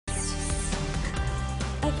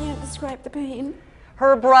can't describe the pain.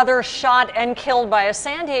 Her brother shot and killed by a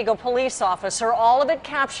San Diego police officer, all of it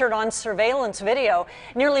captured on surveillance video.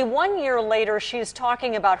 Nearly 1 year later, she's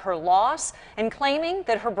talking about her loss and claiming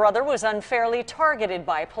that her brother was unfairly targeted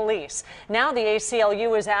by police. Now the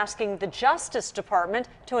ACLU is asking the Justice Department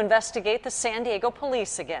to investigate the San Diego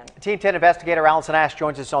police again. Team 10 investigator Allison Ash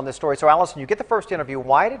joins us on this story. So Allison, you get the first interview.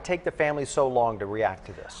 Why did it take the family so long to react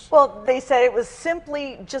to this? Well, they said it was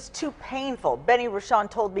simply just too painful. Benny Rochon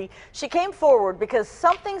told me she came forward because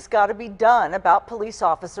something's got to be done about police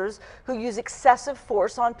officers who use excessive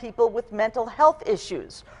force on people with mental health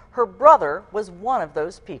issues. Her brother was one of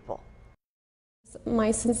those people.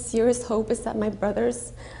 My sincerest hope is that my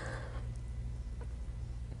brother's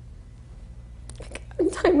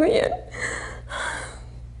timely in.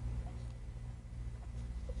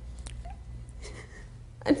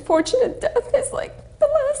 Unfortunate death is like the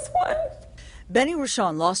last one. Benny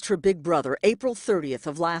Rochon lost her big brother April 30th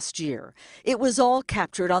of last year. It was all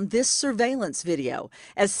captured on this surveillance video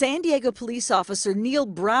as San Diego police officer Neil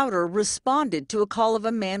Browder responded to a call of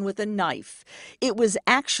a man with a knife. It was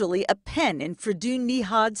actually a pen in Fredun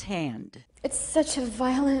Nihad's hand. It's such a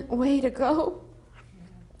violent way to go,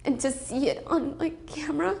 and to see it on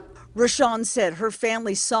camera. Rochon said her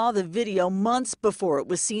family saw the video months before it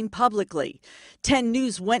was seen publicly. 10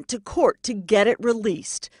 News went to court to get it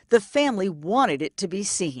released. The family wanted it to be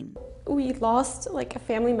seen. We lost a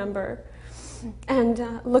family member,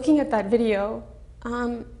 and looking at that video,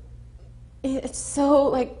 it's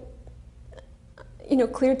so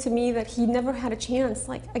clear to me that he never had a chance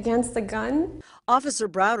against the gun. Officer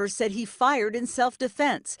Browder said he fired in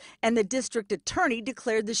self-defense, and the district attorney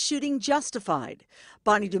declared the shooting justified.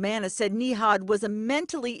 Bonnie Dumana said Nihad was a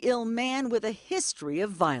mentally ill man with a history of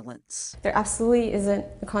violence. There absolutely isn't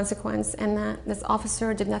a consequence, and that this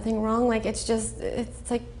officer did nothing wrong. It's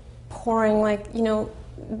like pouring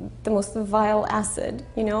the most vile acid,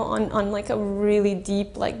 on a really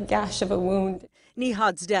deep gash of a wound.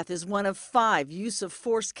 Nihad's death is one of 5 use of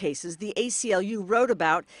force cases the ACLU wrote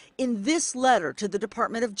about in this letter to the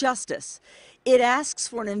Department of Justice. It asks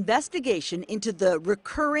for an investigation into the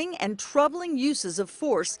recurring and troubling uses of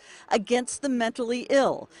force against the mentally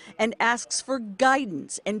ill and asks for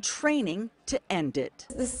guidance and training to end it.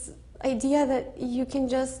 This idea that you can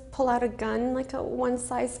just pull out a gun like a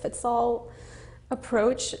one-size-fits-all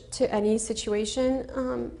approach to any situation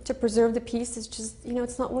to preserve the peace is just,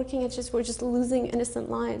 it's not working. It's just, we're just losing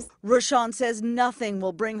innocent lives. Rochon says nothing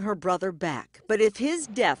will bring her brother back, but if his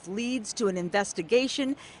death leads to an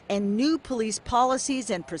investigation and new police policies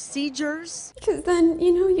and procedures, because then,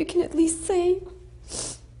 you can at least say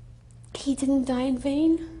he didn't die in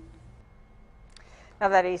vain. Now,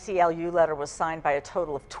 that ACLU letter was signed by a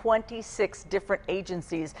total of 26 different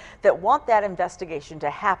agencies that want that investigation to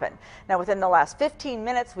happen. Now, within the last 15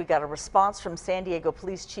 minutes, we got a response from San Diego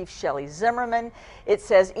Police Chief Shelley Zimmerman. It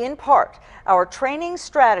says, in part, our training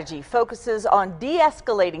strategy focuses on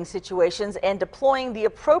de-escalating situations and deploying the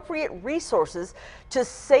appropriate resources to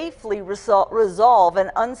safely resolve an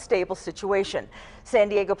unstable situation. San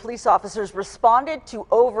Diego police officers responded to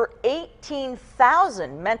over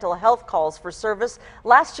 18,000 mental health calls for service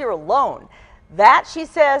last year alone. That, she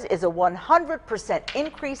says, is a 100%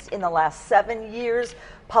 increase in the last 7 years.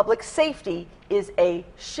 Public safety is a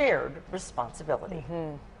shared responsibility.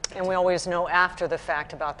 And we always know after the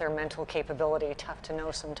fact about their mental capability. Tough to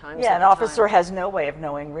know sometimes. Yeah, an officer has no way of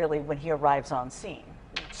knowing really when he arrives on scene.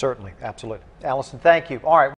 Certainly, absolutely. Allison, thank you. All right.